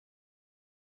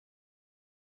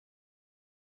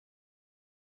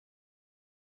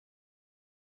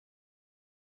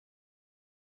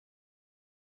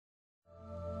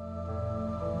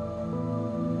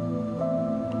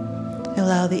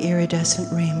allow the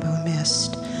iridescent rainbow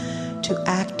mist to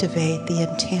activate the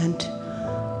intent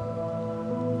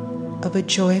of a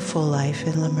joyful life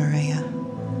in Lemuria.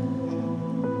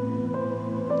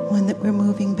 One that we're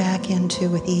moving back into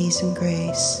with ease and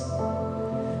grace.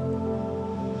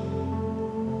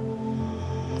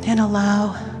 And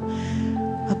allow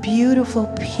a beautiful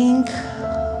pink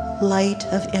light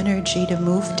of energy to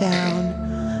move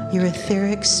down your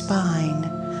etheric spine.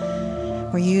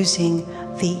 We're using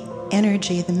the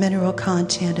energy, the mineral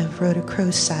content of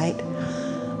rhodochrosite,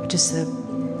 which is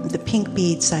the pink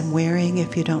beads I'm wearing,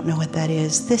 if you don't know what that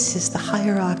is. This is the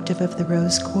higher octave of the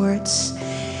rose quartz,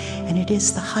 and it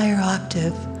is the higher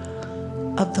octave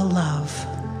of the love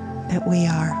that we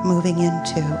are moving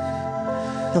into.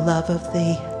 The love of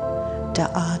the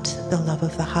Da'at, the love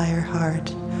of the higher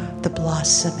heart, the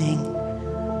blossoming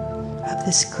of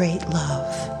this great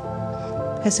love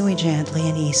as we gently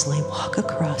and easily walk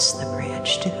across the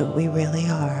bridge to who we really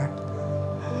are.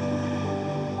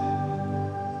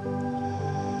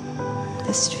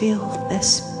 Just feel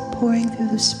this pouring through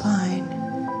the spine,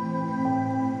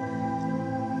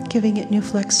 giving it new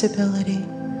flexibility,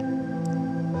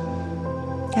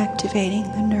 activating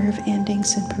the nerve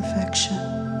endings in perfection,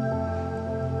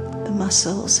 the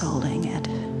muscles holding it.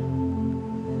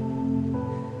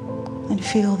 And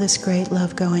feel this great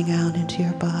love going out into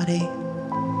your body.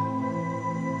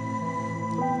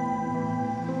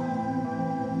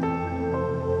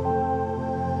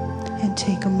 And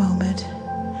take a moment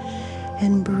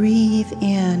and breathe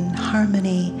in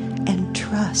harmony and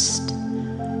trust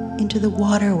into the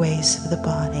waterways of the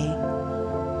body,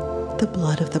 the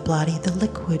blood of the body, the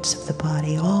liquids of the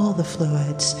body, all the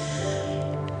fluids.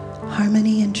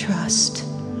 Harmony and trust.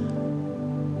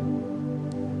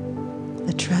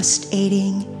 The trust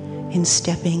aiding in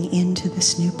stepping into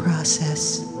this new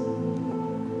process,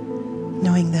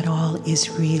 knowing that all is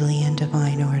really in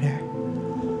divine order.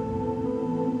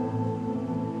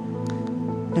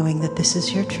 Knowing that this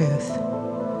is your truth.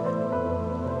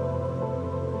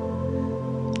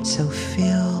 So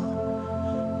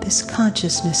feel this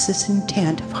consciousness, this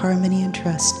intent of harmony and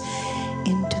trust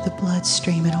into the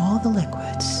bloodstream and all the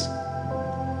liquids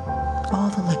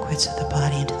of the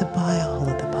body, into the bile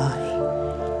of the body.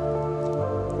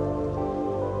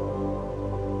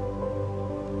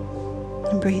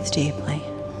 And breathe deeply.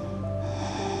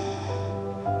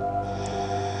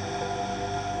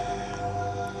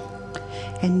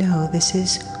 And know this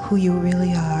is who you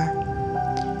really are.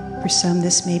 For some,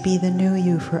 this may be the new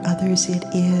you. For others, it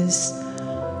is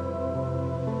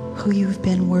who you've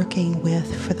been working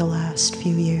with for the last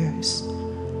few years.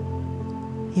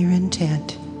 Your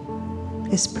intent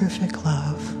is perfect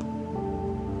love,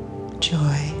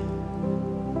 joy,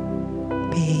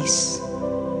 peace,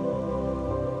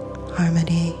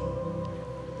 harmony,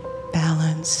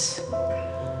 balance,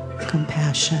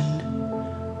 compassion,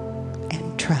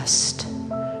 and trust.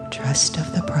 Trust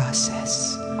of the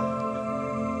process.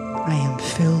 I am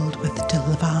filled with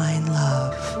divine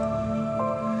love.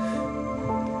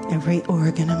 Every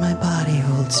organ in my body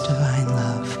holds divine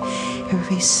love.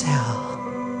 Every cell,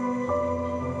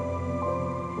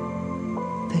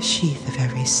 the sheath of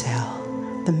every cell,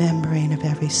 the membrane of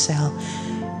every cell,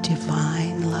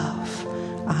 divine love.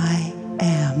 I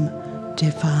am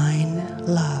divine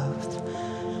love.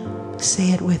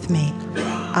 Say it with me.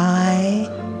 I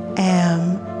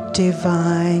am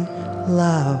divine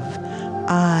love.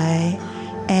 I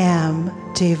am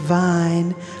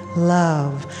divine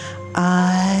love.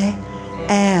 I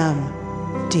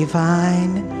am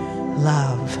divine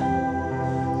love.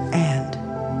 And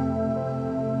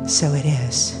so it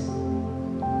is.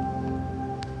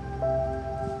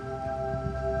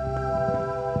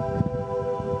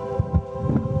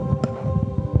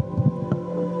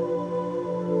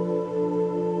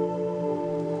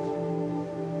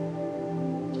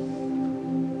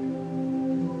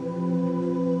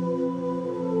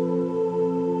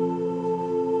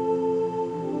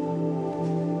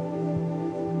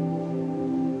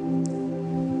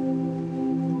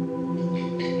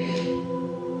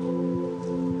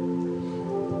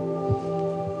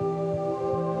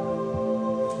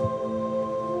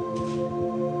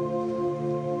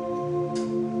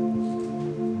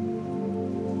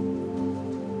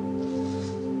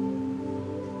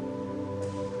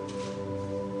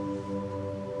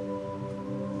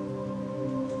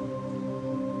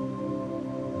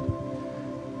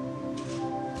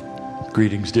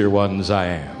 Greetings, dear ones, I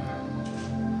am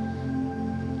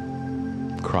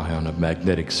Kryon of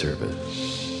Magnetic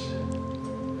Service.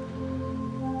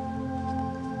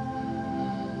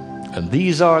 And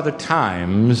these are the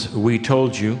times we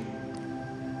told you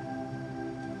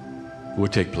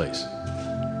would take place.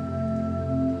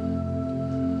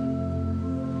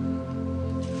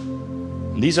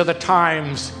 These are the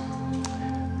times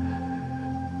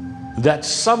that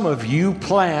some of you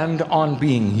planned on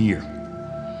being here.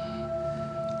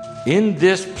 In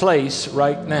this place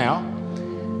right now,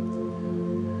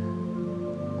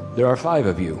 there are 5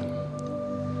 of you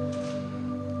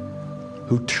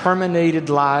who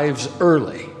terminated lives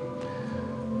early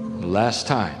the last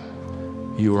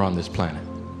time you were on this planet,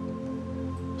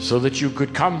 so that you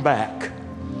could come back,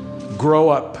 grow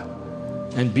up,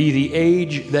 and be the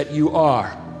age that you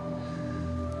are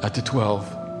at the 12.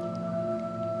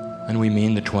 And we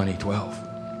mean the 2012.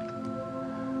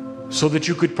 So that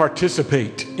you could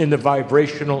participate in the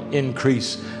vibrational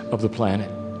increase of the planet.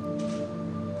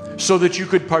 So that you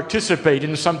could participate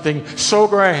in something so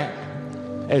grand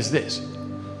as this.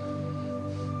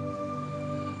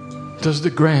 Does the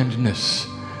grandness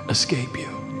escape you?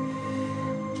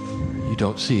 You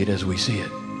don't see it as we see it.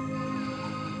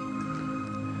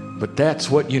 But that's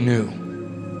what you knew.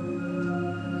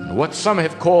 What some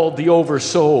have called the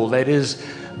oversoul, that is,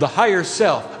 the higher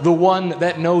self, the one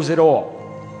that knows it all,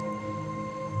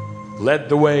 led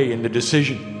the way in the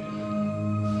decision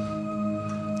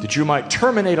that you might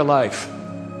terminate a life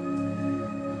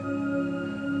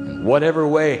in whatever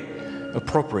way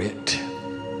appropriate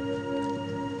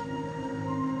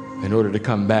in order to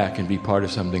come back and be part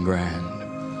of something grand.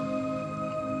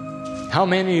 How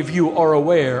many of you are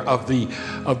aware of the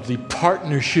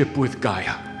partnership with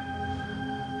Gaia?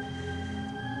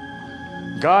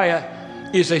 Gaia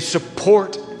is a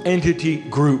support entity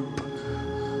group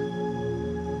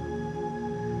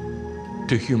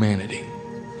to humanity.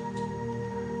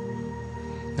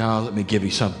 Now, let me give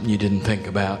you something you didn't think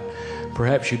about.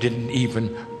 Perhaps you didn't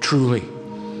even truly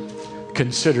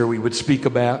consider we would speak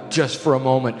about just for a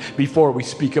moment before we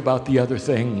speak about the other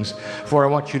things. For I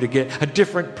want you to get a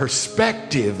different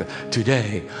perspective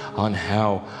today on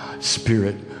how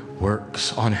spirit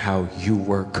works, on how you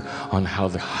work, on how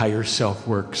the higher self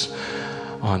works,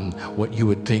 on what you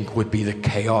would think would be the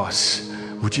chaos,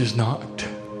 which is not.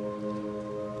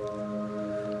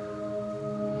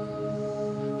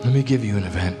 Let me give you an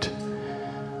event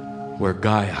where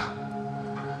Gaia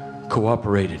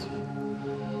cooperated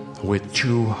with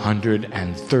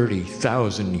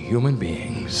 230,000 human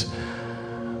beings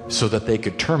so that they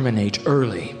could terminate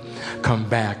early, come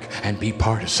back, and be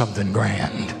part of something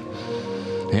grand.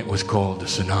 It was called the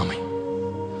tsunami.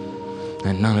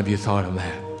 And none of you thought of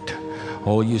that.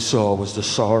 All you saw was the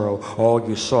sorrow. All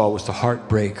you saw was the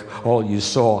heartbreak. All you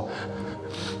saw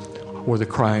were the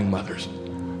crying mothers.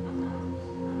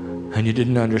 And you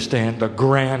didn't understand the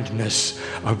grandness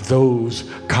of those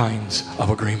kinds of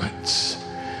agreements.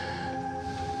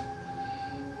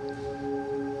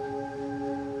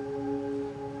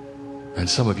 And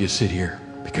some of you sit here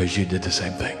because you did the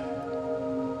same thing.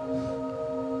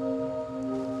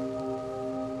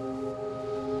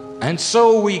 And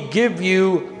so we give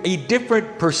you a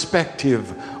different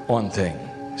perspective on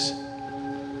things.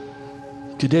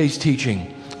 Today's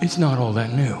teaching is not all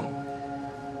that new.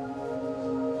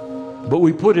 But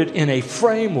we put it in a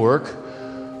framework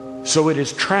so it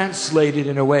is translated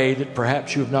in a way that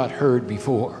perhaps you have not heard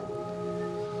before.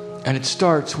 And it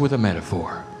starts with a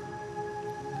metaphor.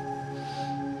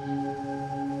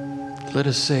 Let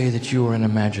us say that you are in a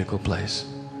magical place.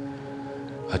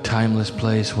 A timeless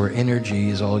place where energy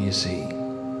is all you see.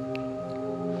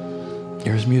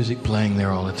 There's music playing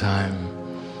there all the time.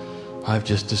 I've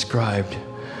just described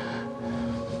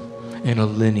in a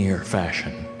linear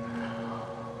fashion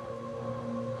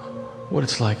what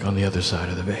it's like on the other side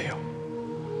of the veil.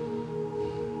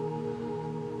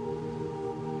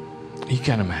 You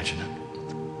can't imagine it.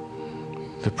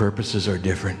 The purposes are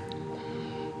different.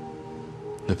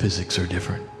 The physics are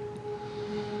different.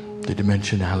 The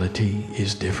dimensionality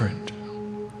is different.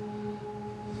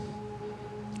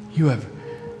 You have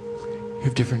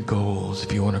different goals,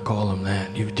 if you want to call them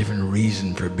that. You have a different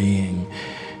reason for being,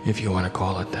 if you want to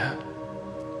call it that.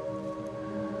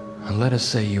 And let us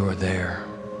say you are there.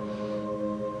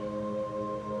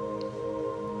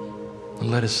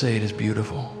 And let us say it is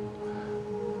beautiful.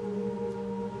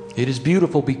 It is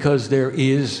beautiful because there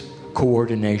is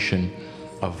coordination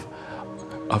of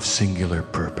singular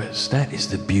purpose. That is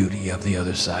the beauty of the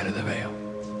other side of the veil.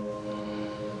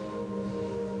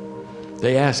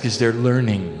 They ask, is there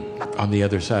learning on the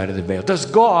other side of the veil? Does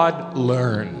God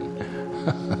learn?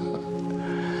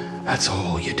 That's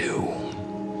all you do.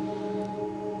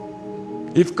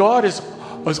 If God is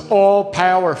all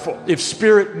powerful, if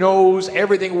Spirit knows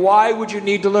everything, why would you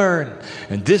need to learn?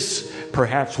 And this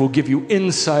perhaps will give you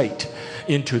insight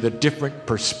into the different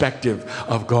perspective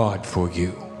of God for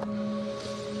you.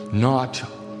 Not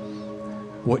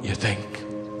what you think.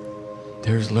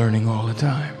 There's learning all the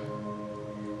time.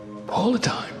 all the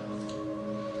time.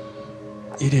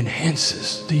 It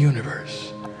enhances the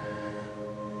universe.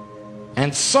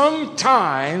 And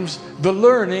sometimes the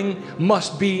learning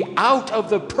must be out of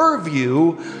the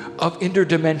purview of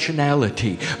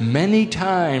interdimensionality. Many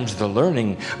times the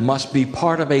learning must be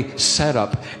part of a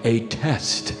setup, a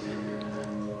test.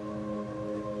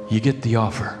 You get the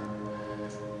offer.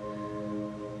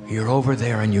 You're over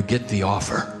there and you get the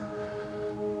offer.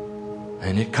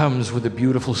 And it comes with a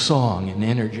beautiful song and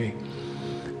energy.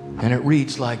 And it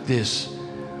reads like this.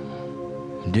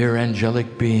 Dear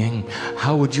angelic being,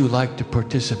 how would you like to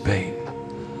participate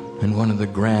in one of the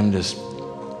grandest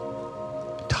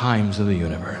times of the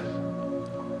universe?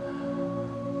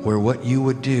 Where what you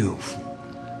would do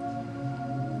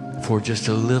for just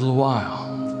a little while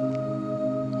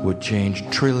would change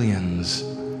trillions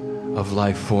of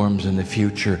life forms in the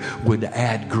future, would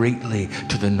add greatly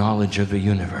to the knowledge of the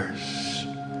universe.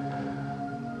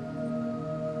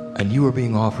 And you are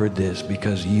being offered this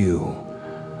because you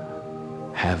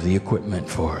have the equipment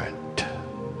for it.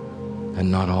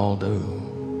 And not all do.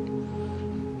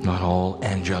 Not all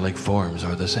angelic forms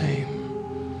are the same.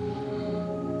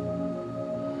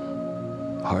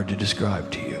 Hard to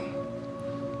describe to you.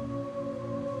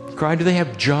 Kryon, do they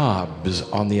have jobs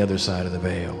on the other side of the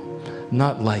veil?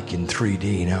 Not like in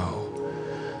 3D, no.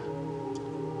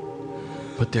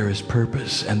 But there is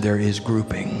purpose, and there is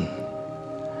grouping,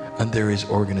 and there is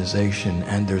organization,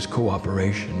 and there's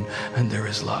cooperation, and there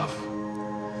is love.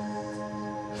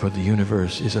 For the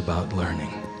universe is about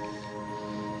learning.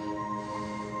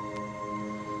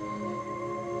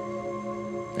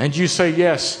 And you say,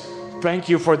 yes, thank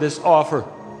you for this offer.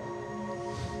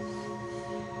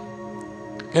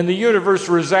 And the universe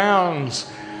resounds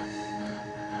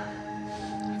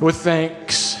with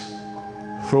thanks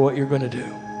for what you're going to do.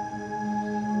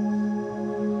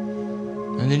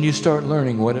 And then you start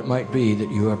learning what it might be that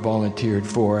you have volunteered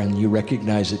for, and you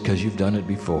recognize it because you've done it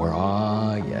before.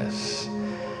 Ah, yes,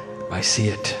 I see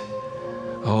it.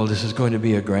 Oh, this is going to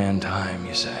be a grand time,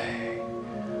 you say.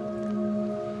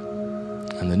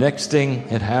 And the next thing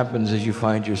that happens is you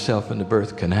find yourself in the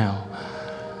birth canal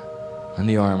in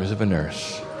the arms of a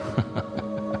nurse.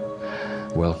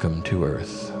 Welcome to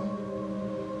Earth.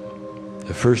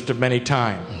 The first of many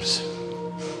times.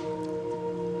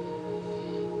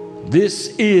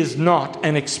 This is not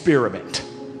an experiment.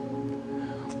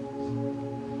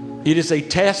 It is a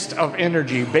test of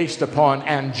energy based upon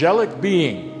angelic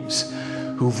beings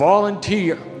who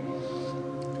volunteer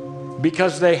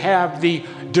because they have the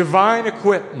divine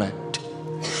equipment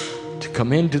to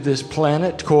come into this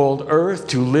planet called Earth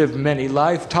to live many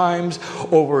lifetimes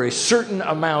over a certain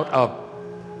amount of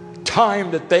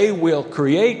time that they will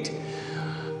create.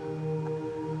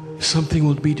 Something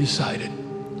will be decided.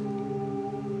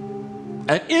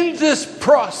 And in this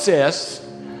process,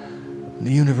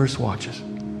 the universe watches.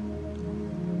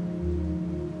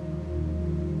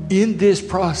 In this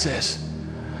process,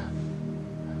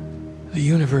 the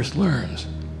universe learns.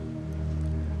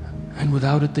 And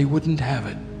without it, they wouldn't have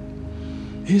it.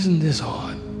 Isn't this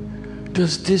odd?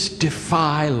 Does this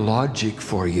defy logic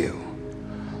for you?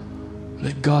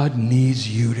 That God needs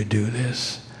you to do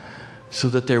this so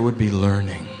that there would be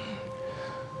learning.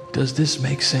 Does this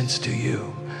make sense to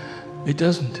you? It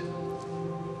doesn't.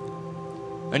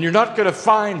 And you're not going to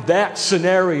find that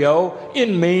scenario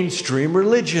in mainstream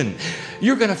religion.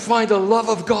 You're going to find the love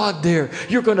of God there.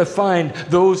 You're going to find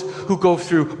those who go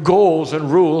through goals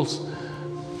and rules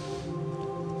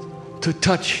to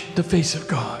touch the face of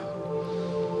God.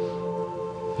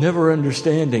 Never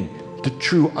understanding the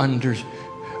true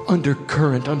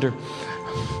undercurrent, under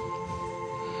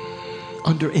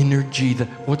energy,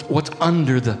 what's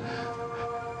under the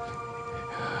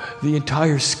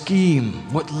entire scheme,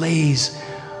 what lays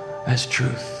as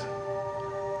truth.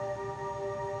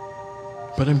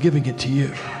 But I'm giving it to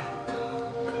you.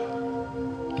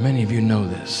 Many of you know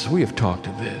this. We have talked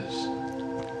of this.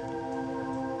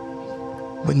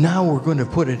 But now we're going to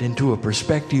put it into a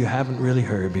perspective you haven't really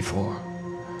heard before.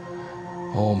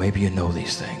 Oh, maybe you know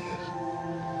these things.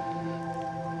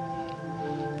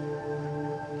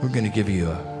 We're going to give you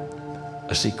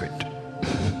a secret.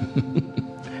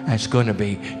 It's going to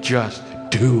be just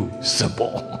too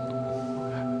simple.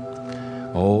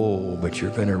 Oh, but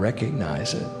you're going to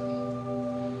recognize it.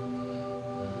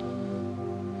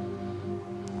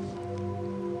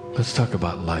 Let's talk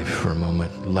about life for a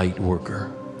moment. Light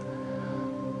worker.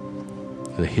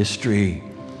 The history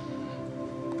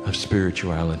of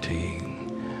spirituality.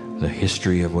 The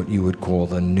history of what you would call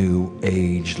the New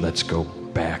Age. Let's go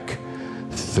back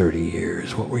 30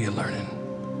 years. What were you learning?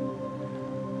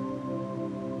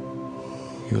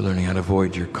 You're learning how to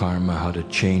avoid your karma, how to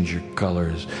change your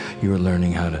colors. You're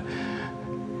learning how to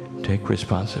take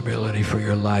responsibility for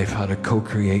your life, how to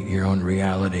co-create your own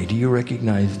reality. Do you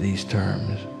recognize these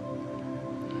terms?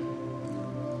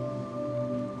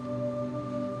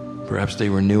 Perhaps they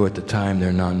were new at the time,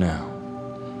 they're not now.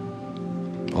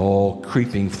 All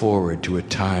creeping forward to a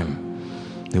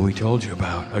time that we told you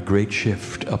about, a great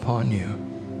shift upon you.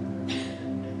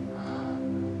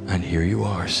 And here you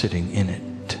are sitting in it.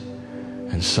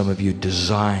 And some of you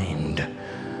designed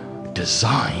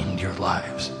your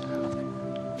lives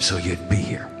so you'd be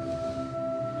here.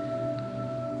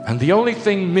 And the only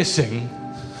thing missing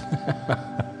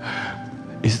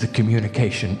is the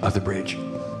communication of the bridge.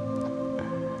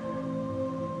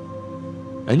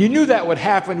 And you knew that would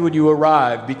happen when you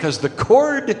arrived, because the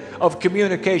cord of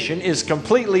communication is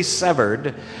completely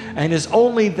severed and is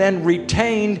only then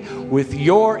retained with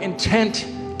your intent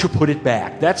to put it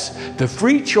back. That's the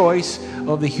free choice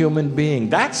of the human being.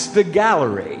 That's the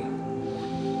gallery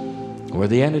where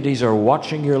the entities are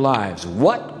watching your lives.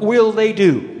 What will they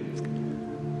do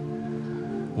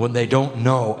when they don't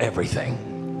know everything?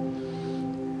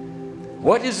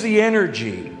 What is the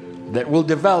energy that will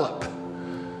develop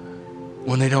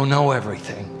when they don't know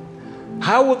everything?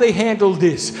 How will they handle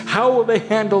this? How will they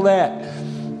handle that?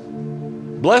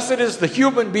 Blessed is the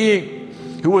human being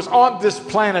who was on this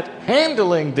planet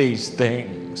handling these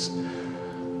things,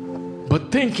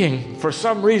 but thinking for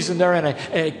some reason they're in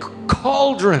a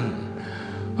cauldron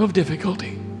of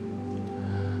difficulty.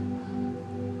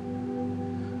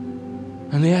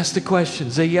 And they ask the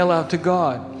questions, they yell out to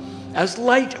God. As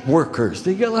light workers,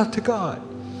 they yell out to God.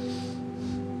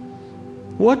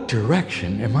 What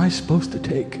direction am I supposed to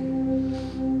take?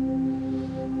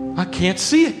 I can't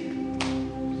see it.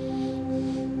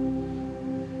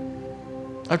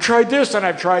 I've tried this and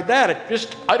I've tried that.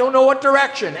 I don't know what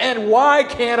direction. And why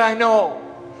can't I know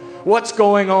what's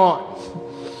going on?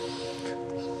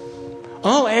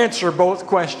 I'll answer both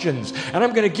questions, and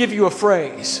I'm going to give you a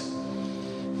phrase.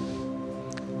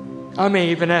 I may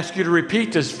even ask you to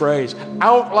repeat this phrase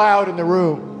out loud in the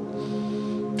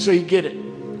room so you get it.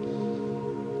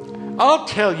 I'll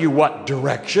tell you what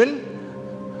direction.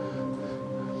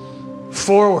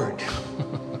 Forward.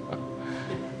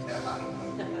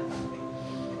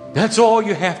 That's all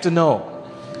you have to know.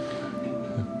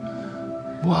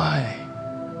 Why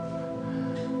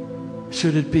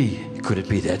should it be? Could it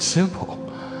be that simple?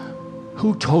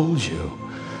 Who told you?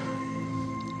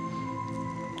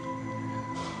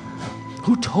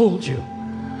 Who told you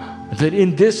that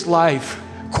in this life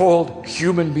called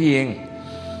human being,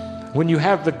 when you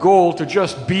have the goal to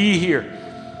just be here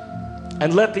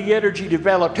and let the energy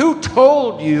develop, who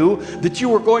told you that you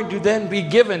were going to then be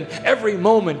given every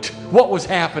moment what was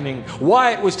happening,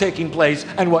 why it was taking place,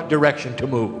 and what direction to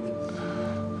move?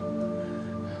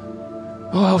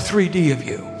 Oh, how 3D of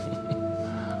you.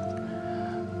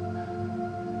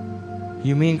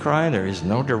 You mean, Kryon, there is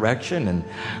no direction and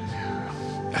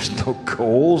there's no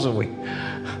goals and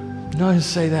No, I didn't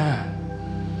say that.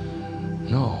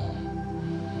 No.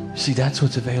 See, that's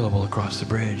what's available across the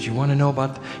bridge. You want to know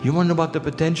about the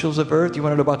potentials of Earth? You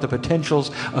want to know about the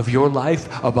potentials of your life,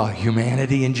 about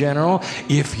humanity in general?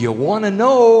 If you want to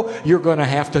know, you're going to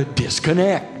have to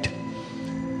disconnect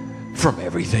from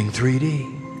everything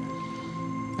 3D.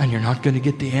 And you're not going to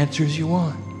get the answers you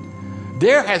want.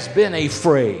 There has been a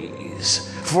phrase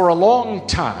for a long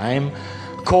time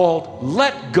called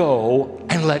let go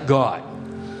and let God.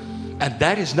 And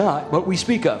that is not what we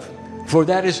speak of. For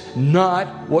that is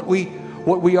not what we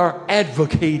are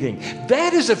advocating.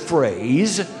 That is a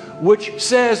phrase which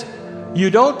says you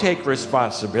don't take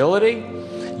responsibility,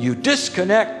 you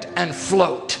disconnect and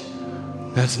float.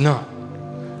 That's not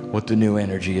what the new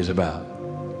energy is about.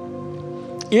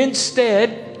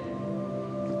 Instead,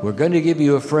 we're going to give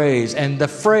you a phrase, and the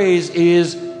phrase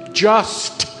is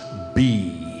just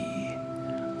be.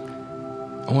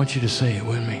 I want you to say it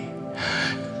with me.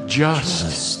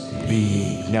 Just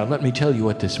be. Now let me tell you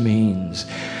what this means.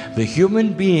 The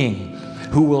human being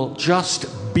who will just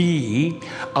be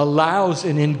allows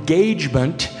an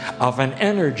engagement of an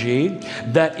energy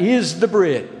that is the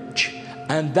bridge.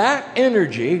 And that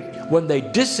energy, when they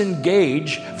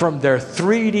disengage from their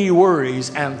 3D worries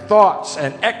and thoughts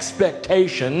and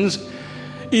expectations,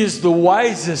 is the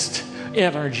wisest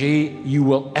energy you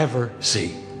will ever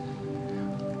see.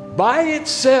 By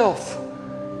itself,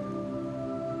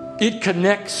 it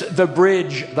connects the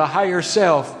bridge, the higher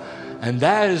self, and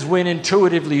that is when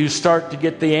intuitively you start to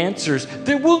get the answers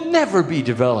that will never be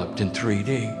developed in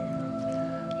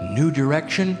 3D. New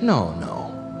direction? No.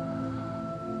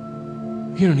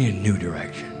 You don't need a new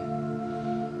direction.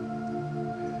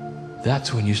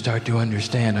 That's when you start to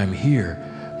understand, I'm here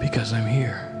because I'm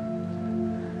here.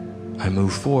 I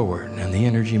move forward and the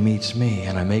energy meets me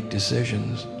and I make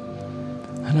decisions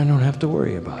and I don't have to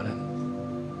worry about it.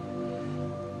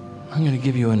 I'm going to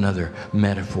give you another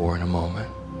metaphor in a moment.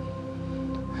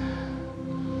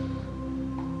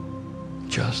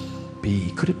 Just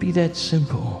be. Could it be that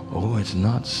simple? Oh, it's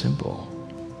not simple.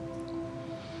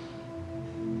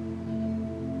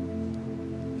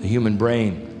 The human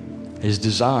brain is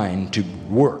designed to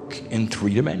work in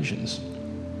 3 dimensions.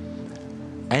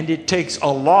 And it takes a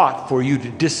lot for you to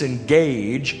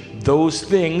disengage those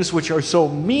things which are so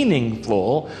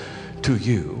meaningful to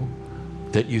you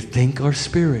that you think are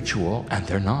spiritual and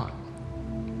they're not.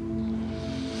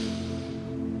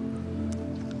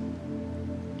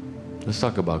 Let's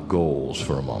talk about goals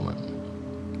for a moment.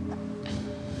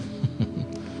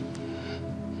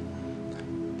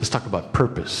 Let's talk about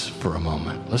purpose for a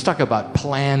moment. Let's talk about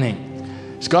planning.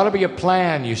 There's got to be a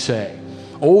plan, you say.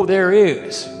 Oh, there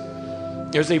is.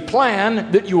 There's a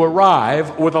plan that you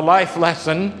arrive with a life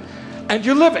lesson and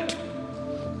you live it.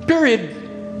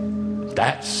 Period.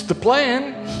 That's the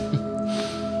plan.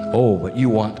 Oh, but you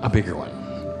want a bigger one.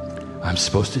 I'm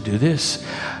supposed to do this.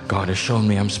 God has shown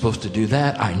me I'm supposed to do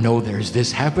that. I know there's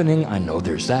this happening. I know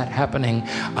there's that happening.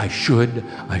 I should.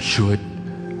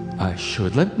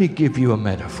 Let me give you a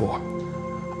metaphor.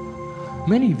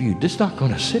 Many of you, this is not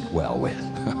going to sit well with.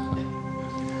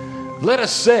 Let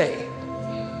us say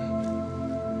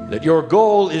that your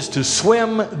goal is to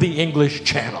swim the English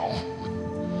Channel.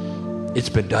 It's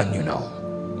been done, you know.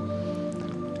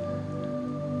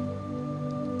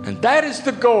 And that is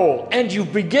the goal, and you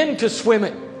begin to swim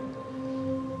it.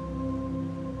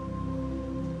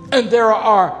 And there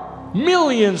are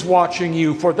millions watching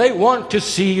you, for they want to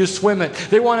see you swim it.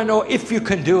 They want to know if you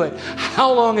can do it,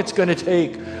 how long it's going to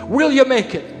take. Will you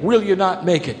make it? Will you not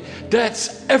make it?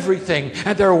 That's everything.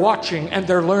 And they're watching, and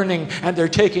they're learning, and they're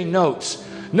taking notes.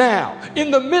 Now,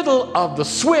 in the middle of the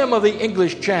swim of the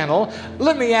English Channel,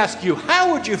 let me ask you,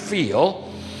 how would you feel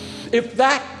if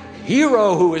that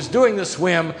hero who is doing the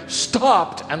swim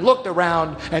stopped and looked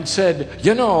around and said,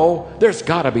 you know, there's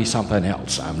got to be something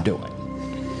else I'm doing.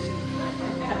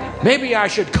 Maybe I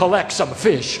should collect some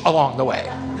fish along the way.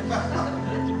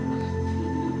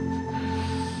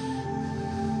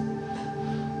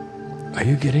 Are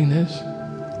you getting this?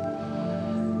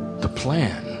 The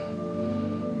plan.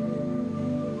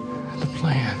 The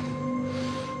plan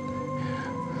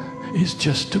is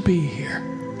just to be here.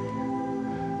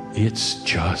 It's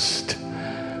just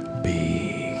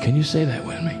be. Can you say that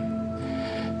with me?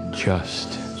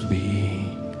 Just be.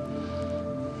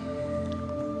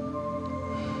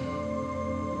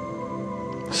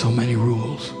 So many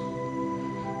rules.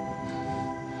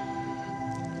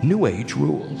 New Age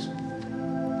rules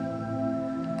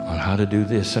on how to do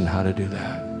this and how to do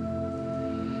that.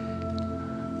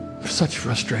 Such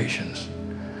frustrations.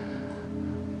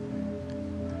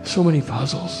 So many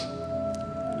puzzles.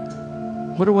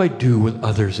 What do I do with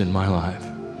others in my life?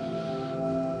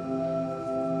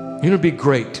 You know, it'd be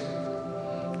great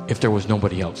if there was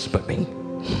nobody else but me.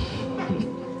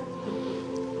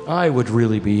 I would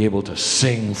really be able to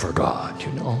sing for God,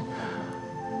 you know.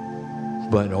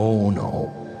 But oh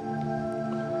no.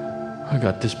 I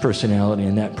got this personality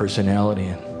and that personality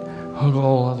and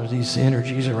all other these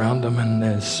energies around them, and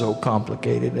it's so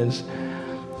complicated.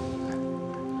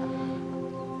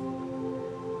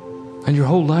 And your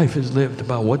whole life is lived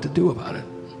about what to do about it.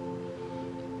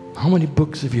 How many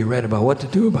books have you read about what to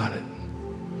do about it?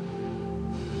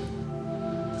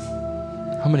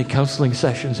 How many counseling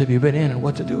sessions have you been in and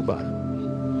what to do about it?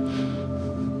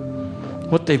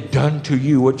 What they've done to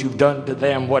you, what you've done to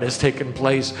them, what has taken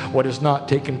place, what has not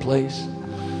taken place.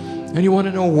 And you want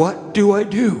to know, what do I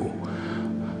do?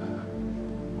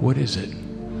 What is it?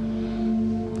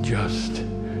 Just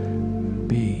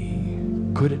be.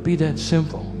 Could it be that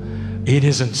simple? It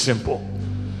isn't simple.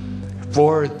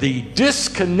 For the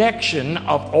disconnection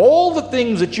of all the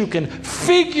things that you can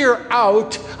figure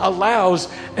out allows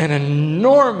an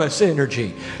enormous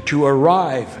energy to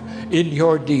arrive in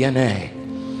your DNA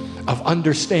of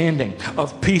understanding,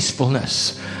 of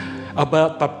peacefulness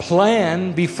about the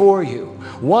plan before you.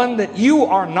 One that you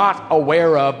are not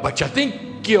aware of, but you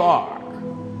think you are,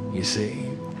 you see.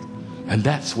 And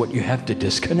that's what you have to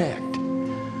disconnect.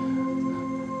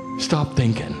 Stop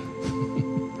thinking.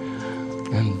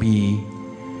 And be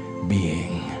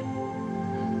being.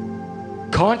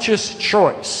 Conscious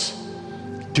choice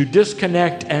to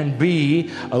disconnect and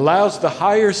be allows the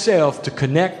higher self to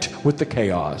connect with the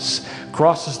chaos.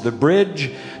 Crosses the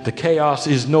bridge, the chaos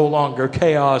is no longer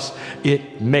chaos,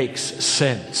 it makes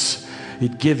sense.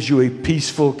 It gives you a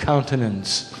peaceful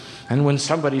countenance And when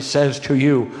somebody says to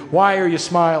you, why are you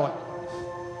smiling?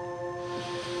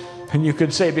 And you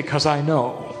can say, because I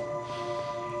know.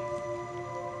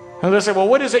 And they say, well,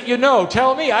 what is it you know?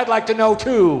 Tell me, I'd like to know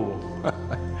too.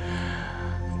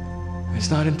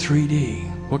 It's not in 3D.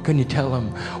 What can you tell them?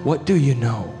 What do you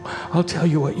know? I'll tell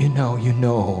you what you know. You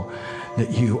know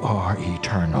that you are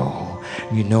eternal.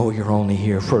 You know you're only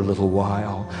here for a little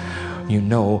while. You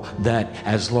know that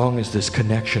as long as this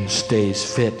connection stays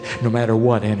fit, no matter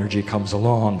what energy comes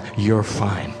along, you're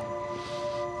fine.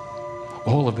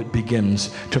 All of it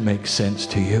begins to make sense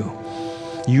to you.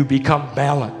 You become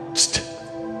balanced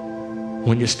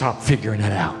when you stop figuring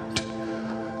it out.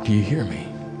 Do you hear me?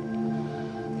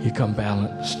 You become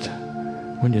balanced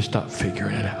when you stop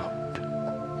figuring it out.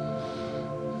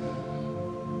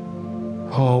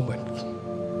 Oh, but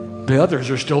the others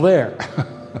are still there.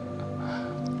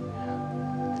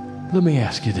 Let me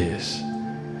ask you this.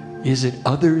 Is it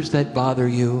others that bother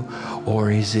you,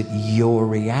 or is it your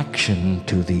reaction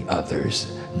to the others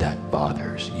that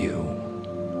bothers you?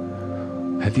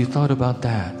 Have you thought about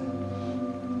that?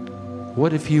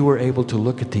 What if you were able to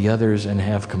look at the others and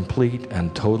have complete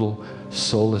and total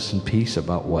solace and peace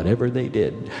about whatever they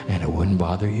did, and it wouldn't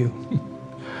bother you?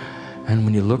 And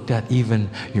when you looked at even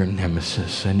your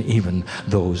nemesis and even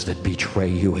those that betray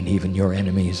you and even your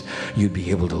enemies, you'd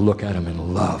be able to look at them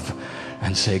in love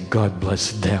and say, God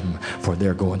bless them, for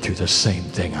they're going through the same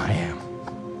thing I am.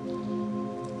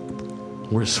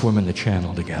 We're swimming the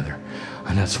channel together,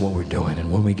 and that's what we're doing.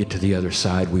 And when we get to the other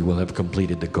side, we will have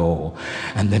completed the goal,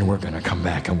 and then we're going to come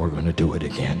back and we're going to do it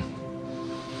again.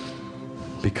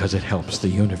 Because it helps the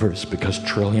universe, because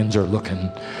trillions are looking,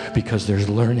 because there's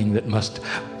learning that must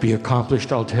be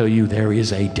accomplished. I'll tell you, there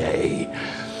is a day.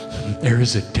 There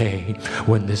is a day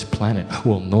when this planet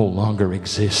will no longer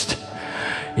exist.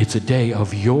 It's a day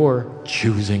of your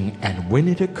choosing, and when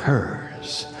it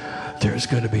occurs, there's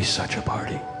going to be such a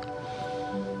party.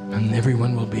 And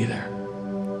everyone will be there.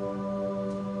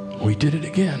 We did it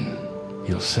again,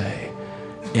 you'll say.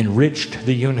 Enriched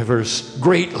the universe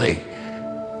greatly.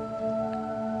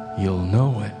 You'll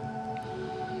know it.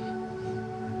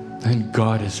 And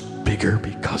God is bigger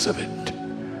because of it.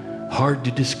 Hard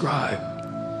to describe.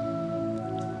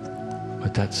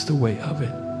 But that's the way of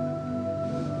it.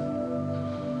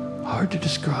 Hard to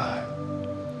describe.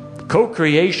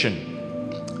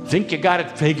 Co-creation. Think you got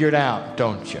it figured out,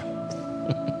 don't you?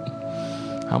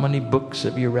 How many books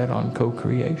have you read on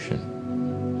co-creation?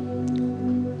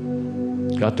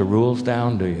 Got the rules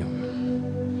down, do you?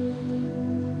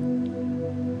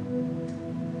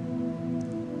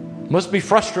 Must be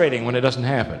frustrating when it doesn't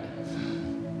happen.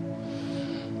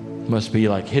 Must be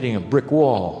like hitting a brick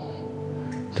wall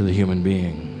to the human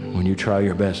being when you try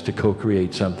your best to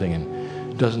co-create something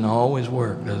and it doesn't always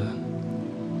work, does it?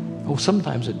 Oh,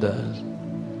 sometimes it does.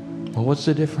 Well, what's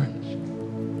the difference?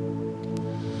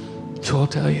 So I'll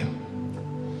tell you.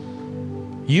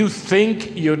 You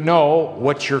think you know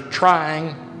what you're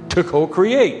trying to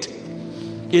co-create.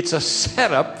 It's a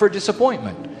setup for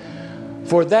disappointment.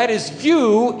 For that is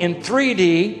you in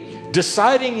 3D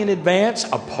deciding in advance,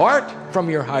 apart from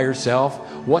your higher self,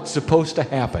 what's supposed to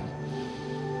happen.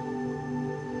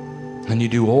 And you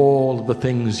do all of the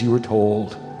things you were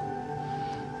told.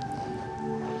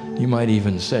 You might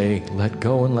even say, let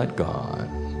go and let God.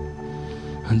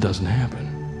 And it doesn't happen.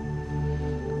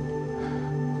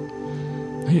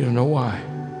 And you don't know why.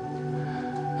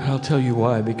 And I'll tell you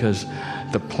why, because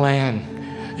the plan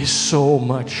is so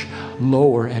much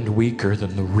lower and weaker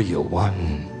than the real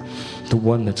one. The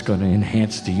one that's going to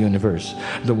enhance the universe.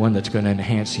 The one that's going to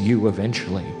enhance you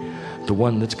eventually. The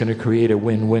one that's going to create a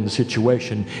win-win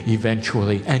situation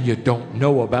eventually. And you don't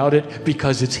know about it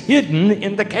because it's hidden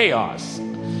in the chaos.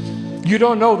 You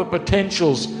don't know the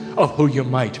potentials of who you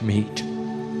might meet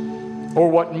or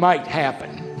what might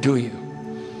happen, do you?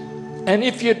 And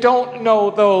if you don't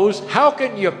know those, how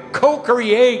can you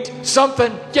co-create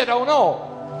something you don't know?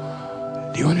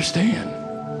 Do you understand?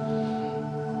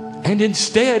 And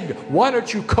instead, why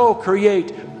don't you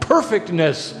co-create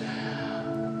perfectness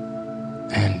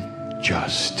and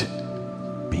just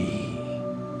be?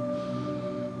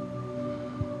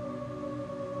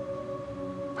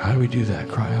 How do we do that,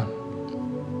 Kryon?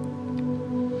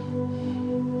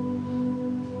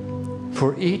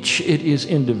 For each, it is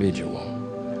individual.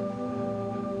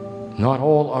 Not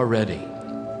all are ready.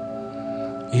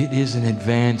 It is an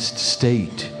advanced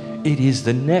state. It is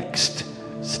the next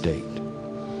state.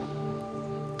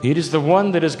 It is the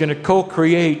one that is going to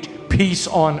co-create peace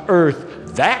on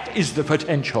earth. That is the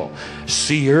potential.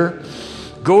 Seer,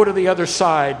 go to the other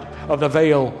side of the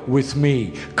veil with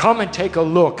me. Come and take a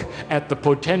look at the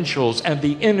potentials and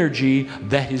the energy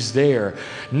that is there,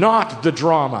 not the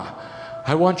drama.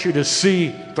 I want you to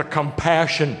see the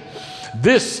compassion.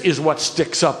 This is what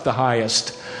sticks up the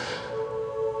highest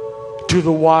to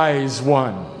the wise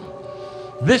one.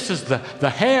 This is the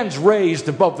hands raised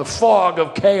above the fog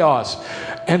of chaos.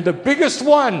 And the biggest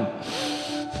one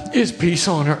is peace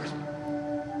on earth.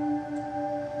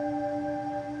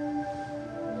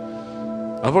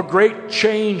 Of a great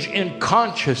change in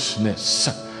consciousness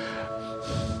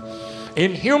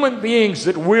in human beings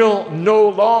that will no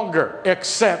longer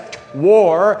accept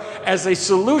war as a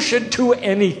solution to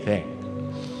anything.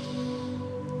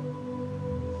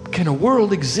 Can a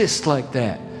world exist like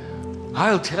that?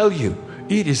 I'll tell you,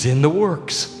 it is in the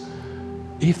works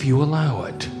if you allow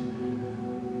it.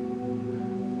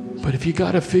 But if you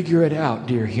got to figure it out,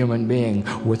 dear human being,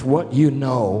 with what you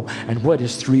know and what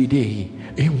is 3D,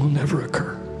 it will never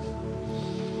occur.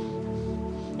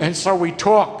 And so we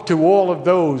talk to all of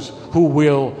those who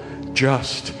will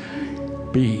just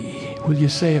be. Will you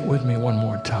say it with me one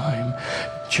more time?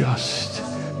 Just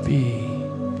be.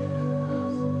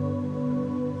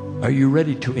 Are you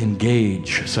ready to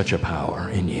engage such a power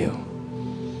in you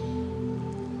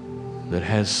that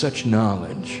has such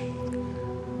knowledge?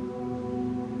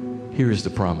 Here is the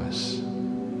promise.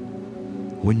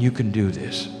 When you can do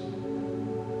this,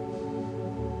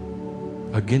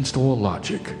 against all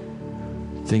logic,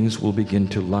 things will begin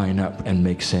to line up and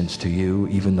make sense to you,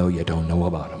 even though you don't know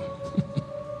about them.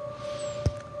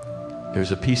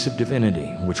 There's a piece of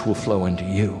divinity which will flow into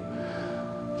you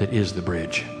that is the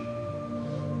bridge.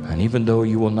 And even though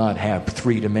you will not have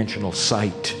three-dimensional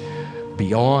sight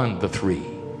beyond the three,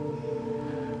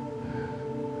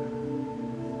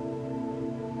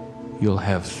 you'll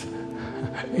have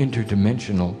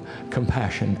interdimensional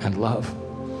compassion and love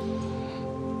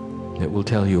that will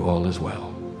tell you all is well.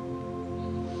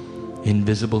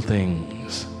 Invisible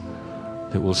things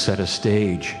that will set a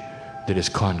stage that is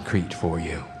concrete for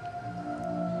you.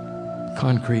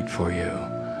 Concrete for you.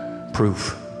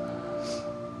 Proof.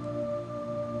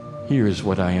 Here's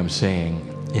what I am saying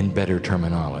in better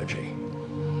terminology.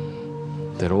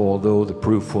 That although the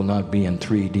proof will not be in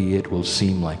 3D, it will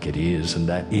seem like it is, and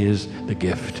that is the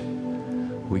gift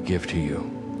we give to you.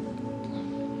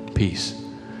 Peace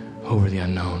over the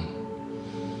unknown.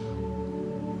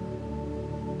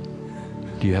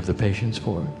 Do you have the patience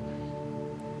for it?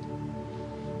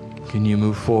 Can you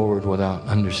move forward without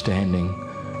understanding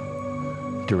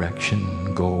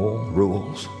direction, goal,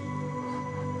 rules?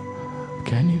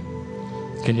 Can you?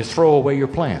 Can you throw away your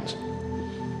plans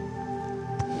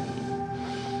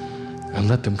and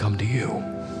let them come to you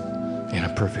in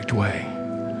a perfect way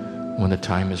when the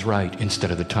time is right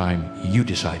instead of the time you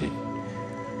decided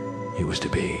it was to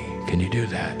be? Can you do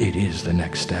that? It is the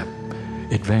next step.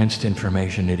 Advanced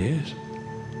information it is.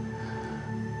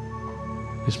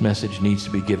 This message needs to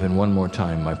be given one more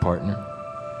time, my partner,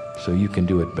 so you can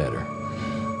do it better.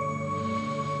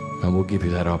 And we'll give you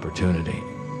that opportunity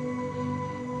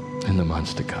in the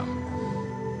months to come.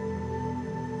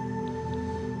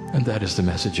 And that is the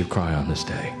message of Kryon this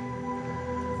day.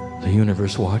 The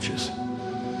universe watches.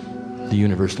 The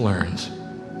universe learns.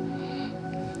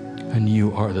 And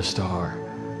you are the star,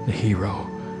 the hero,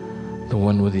 the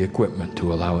one with the equipment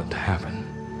to allow it to happen.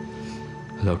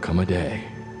 There'll come a day.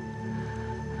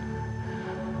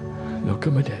 There'll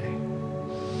come a day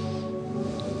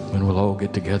when we'll all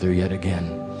get together yet again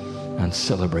and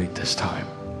celebrate this time.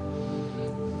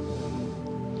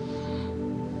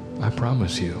 I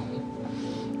promise you,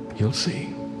 you'll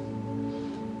see.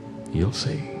 You'll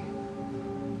see.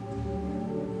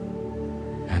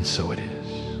 And so it is.